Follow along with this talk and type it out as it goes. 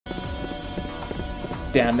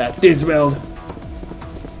Damn that Diswell!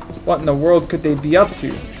 What in the world could they be up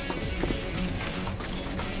to?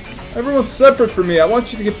 Everyone's separate from me. I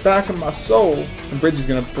want you to get back in my soul. The bridge is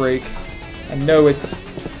gonna break. I know it.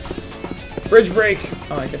 Bridge break!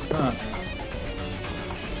 Oh, I guess not.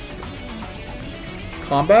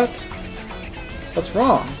 Combat? What's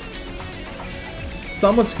wrong?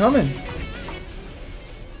 Someone's coming.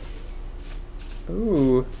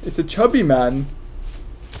 Ooh, it's a chubby man.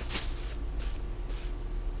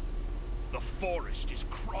 The forest is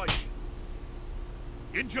crying.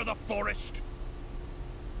 Into the forest.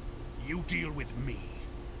 You deal with me.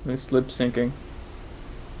 It's lip syncing.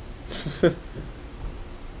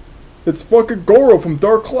 It's fucking Goro from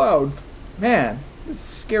Dark Cloud. Man, this is a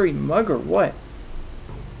scary mug or what?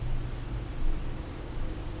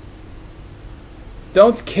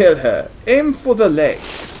 Don't kill her. Aim for the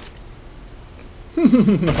legs. Shut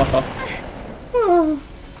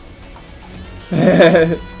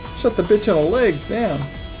the bitch on the legs, damn.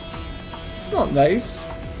 It's not nice.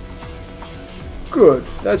 Good,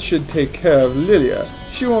 that should take care of Lilia.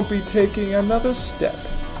 She won't be taking another step.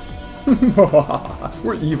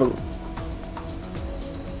 We're evil.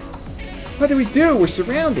 What do we do? We're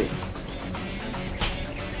surrounded.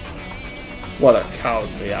 What a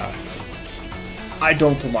cowardly act. I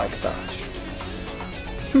don't like that.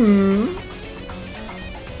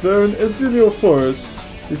 They're in Exilio Forest.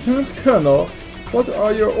 Lieutenant Colonel, what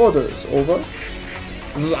are your orders? Over?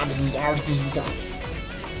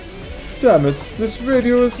 Damn it, this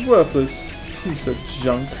radio is worthless. Piece of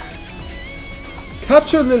junk.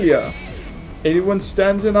 Capture Lilia! Anyone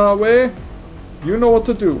stands in our way? You know what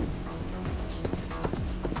to do.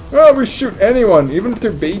 Oh, we shoot anyone, even if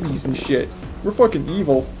they're babies and shit. We're fucking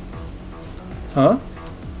evil. Huh?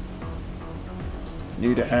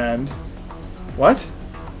 Need a hand. What?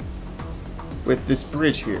 With this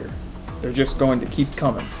bridge here, they're just going to keep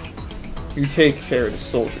coming. You take care of the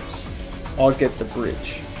soldiers. I'll get the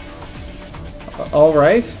bridge.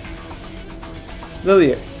 Alright.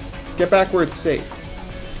 Lilia, get back where it's safe.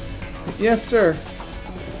 Yes, sir.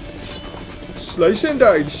 Slice and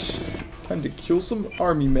dice. Time to kill some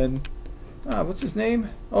army men. Ah, what's his name?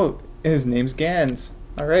 Oh, his name's Ganz.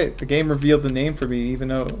 Alright, the game revealed the name for me even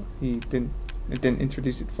though it didn't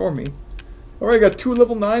introduce it for me. Alright, I got 2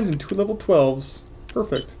 level 9s and 2 level 12s.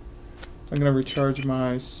 Perfect. I'm gonna recharge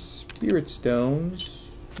my spirit stones.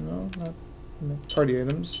 No, not party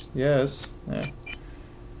items. Yes. Yeah.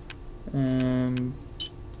 And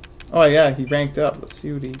oh yeah, he ranked up. Let's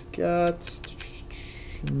see what he got.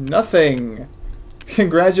 Nothing.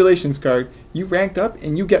 Congratulations, card. You ranked up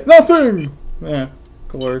and you get nothing. Yeah, of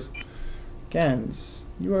course. Ganz,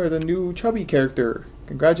 you are the new chubby character.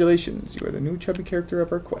 Congratulations, you are the new chubby character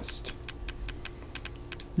of our quest.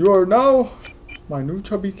 You are now my new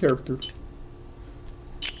chubby character.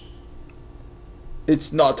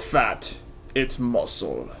 It's not fat, it's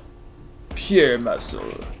muscle. Pure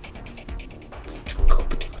muscle.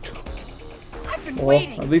 Well,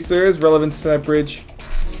 at least there is relevance to that bridge.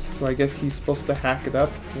 So I guess he's supposed to hack it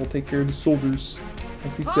up. We'll take care of the soldiers,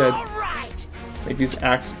 like he said. Maybe his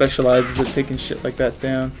axe specializes at taking shit like that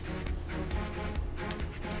down.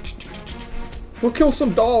 We'll kill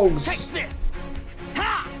some dogs. Take this.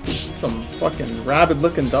 Ha! Some fucking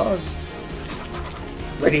rabid-looking dogs.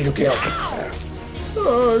 Ready to kill.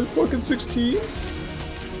 Fucking 16.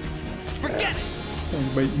 Forget it.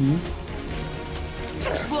 Don't bite me. Too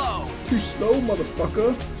slow. Too slow,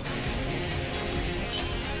 motherfucker.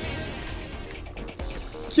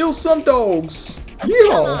 Kill some dogs.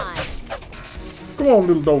 Yeehaw. Come on,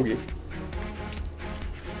 little doggy.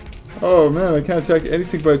 Oh man, I can't attack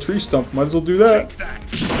anything but a tree stump. Might as well do that.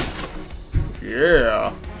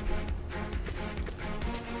 Yeah.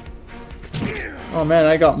 Oh man,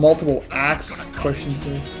 I got multiple axe questions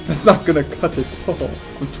there. That's not gonna cut it. Oh,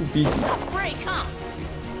 I'm too beaky.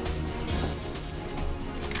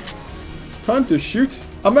 Time to shoot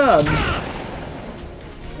a man.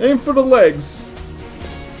 Aim for the legs.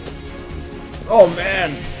 Oh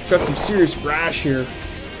man, got some serious rash here.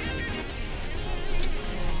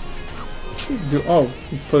 Oh,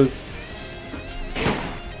 he's put his...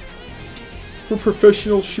 For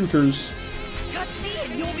professional shooters. Touch me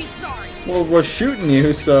and you'll be sorry. Well, we're shooting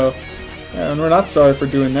you, so... Yeah, and we're not sorry for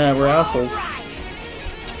doing that, we're assholes.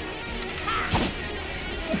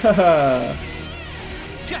 Haha.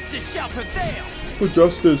 Justice shall prevail. For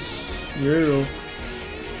justice. Yeah.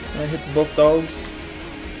 Can I hit both dogs?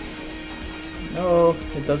 No,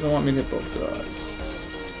 it doesn't want me to hit both dogs.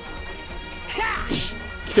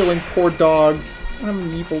 Killing poor dogs. I'm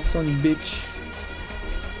an evil son of a bitch.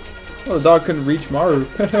 Well, the dog couldn't reach Maru.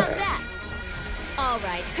 How's that?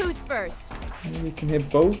 Alright, Who's first? Maybe we can hit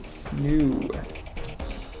both? No.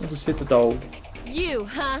 We'll just hit the dog. You,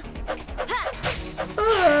 huh? Ha!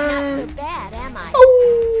 Ah. Not so bad, am I?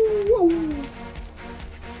 Oh, oh.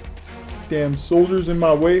 Damn soldiers in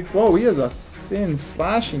my way. Whoa, he has a thin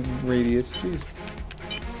slashing radius. Jeez.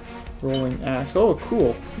 Rolling axe. Oh,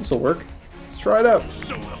 cool. This'll work. Let's try it out.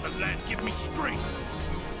 Soul of the land, give me strength.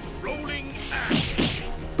 Rolling axe.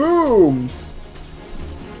 Boom!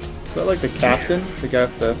 Is that like the captain? The guy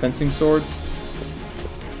with the fencing sword?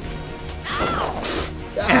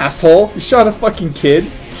 Asshole! You shot a fucking kid!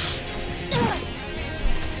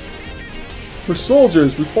 We're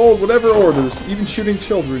soldiers. We followed whatever orders, even shooting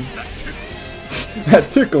children. That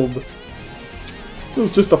tickled. It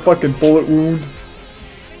was just a fucking bullet wound.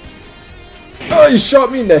 Oh, you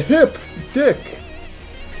shot me in the hip, you dick!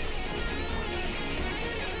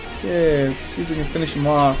 Yeah, let's see if we can finish him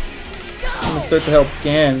off. I'm gonna start to help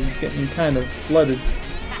Ganz. He's getting kind of flooded.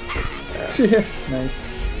 Yeah, nice.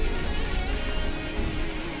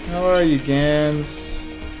 How are you, Ganz?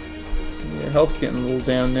 Your health's getting a little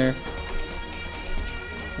down there.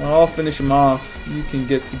 Well, I'll finish him off. You can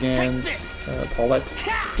get to Ganz, Paulette.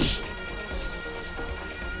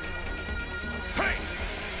 You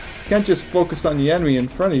can't just focus on the enemy in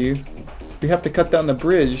front of you. We have to cut down the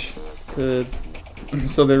bridge to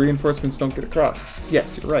so the reinforcements don't get across.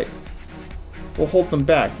 Yes, you're right. We'll hold them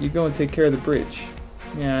back. You go and take care of the bridge.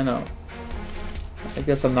 Yeah, I know. I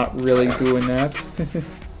guess I'm not really doing that.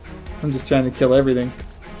 I'm just trying to kill everything.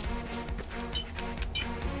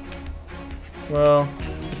 Well,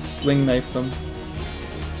 let's sling knife them.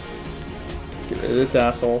 Get rid of this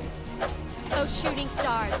asshole. Oh, shooting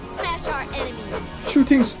stars, smash our enemies.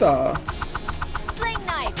 Shooting star. Sling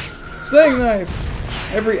knife. Sling knife.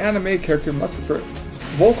 Every anime character must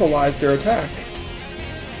vocalize their attack.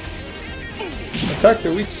 Attack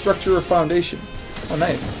the weak structure or foundation. Oh,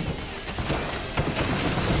 nice.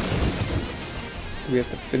 Do we have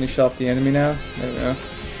to finish off the enemy now? There we go.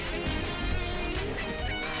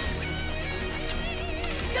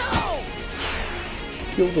 No!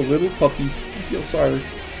 Killed a little puppy. I feel sorry.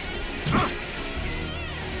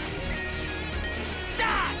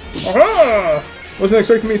 Aha! Wasn't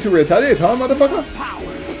expecting me to retaliate, huh, motherfucker?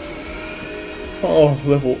 Power. Oh,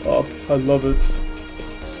 level up. I love it.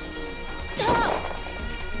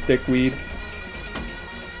 Dickweed.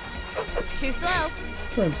 Too slow.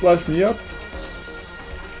 Try and slash me up.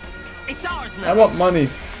 It's ours now. I want money.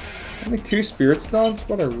 Only 2 spirit stones?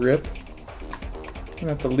 What a rip. I'm gonna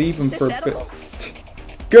have to leave him for a bit.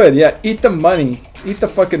 Good, yeah. Eat the money. Eat the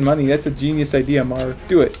fucking money. That's a genius idea, Mar.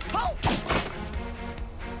 Do it.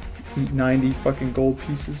 Eat 90 fucking gold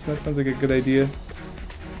pieces. That sounds like a good idea.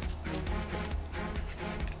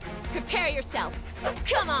 Prepare yourself.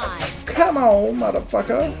 Come on. Come on,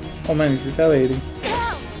 motherfucker. Oh man, he's retaliating.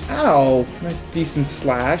 Ow! Nice decent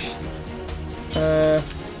slash.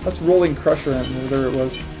 That's rolling crusher on whatever it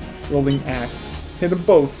was. Rolling axe. Hit them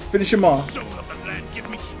both. Finish him off. Soul of the land, give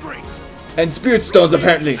me strength. And spirit stones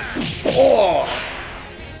apparently. Oh!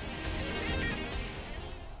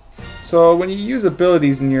 So when you use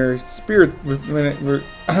abilities in your spirit,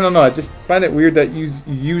 I don't know, I just find it weird that you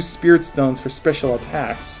use spirit stones for special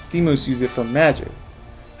attacks. Demos use it for magic.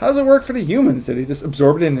 How does it work for the humans? Did they just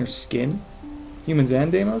absorb it in their skin? Humans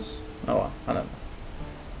and Deimos? Oh well, I don't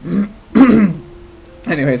know.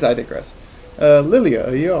 Anyways, I digress. Lilia,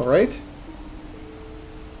 are you alright?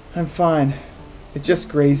 I'm fine. It just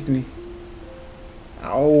grazed me.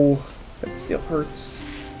 Ow, that still hurts.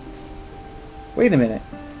 Wait a minute.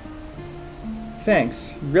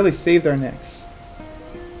 Thanks, you really saved our necks.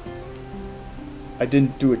 I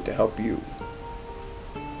didn't do it to help you.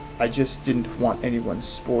 I just didn't want anyone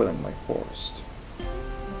spoiling my forest.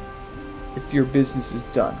 If your business is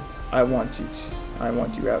done, I want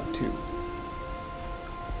you out too.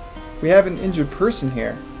 We have an injured person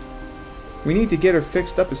here. We need to get her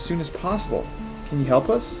fixed up as soon as possible. Can you help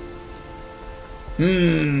us?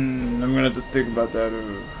 I'm gonna have to think about that.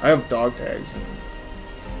 I have dog tags.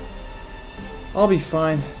 I'll be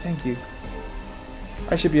fine, thank you.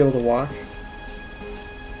 I should be able to walk.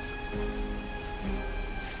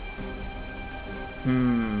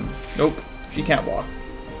 Nope, she can't walk.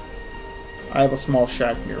 I have a small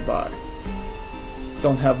shack nearby.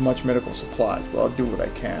 Don't have much medical supplies, but I'll do what I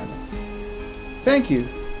can. Thank you.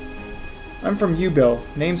 I'm from U-Bill.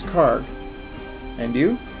 Name's Karg. And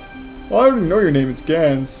you? Well, I already know your name. It's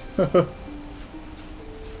Ganz.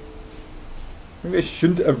 Maybe I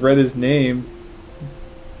shouldn't have read his name.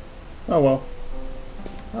 Oh well.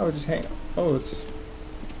 I would just hang. Oh, it's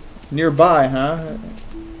nearby, huh?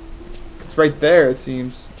 It's right there, it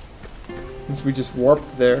seems. Since we just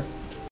warped there.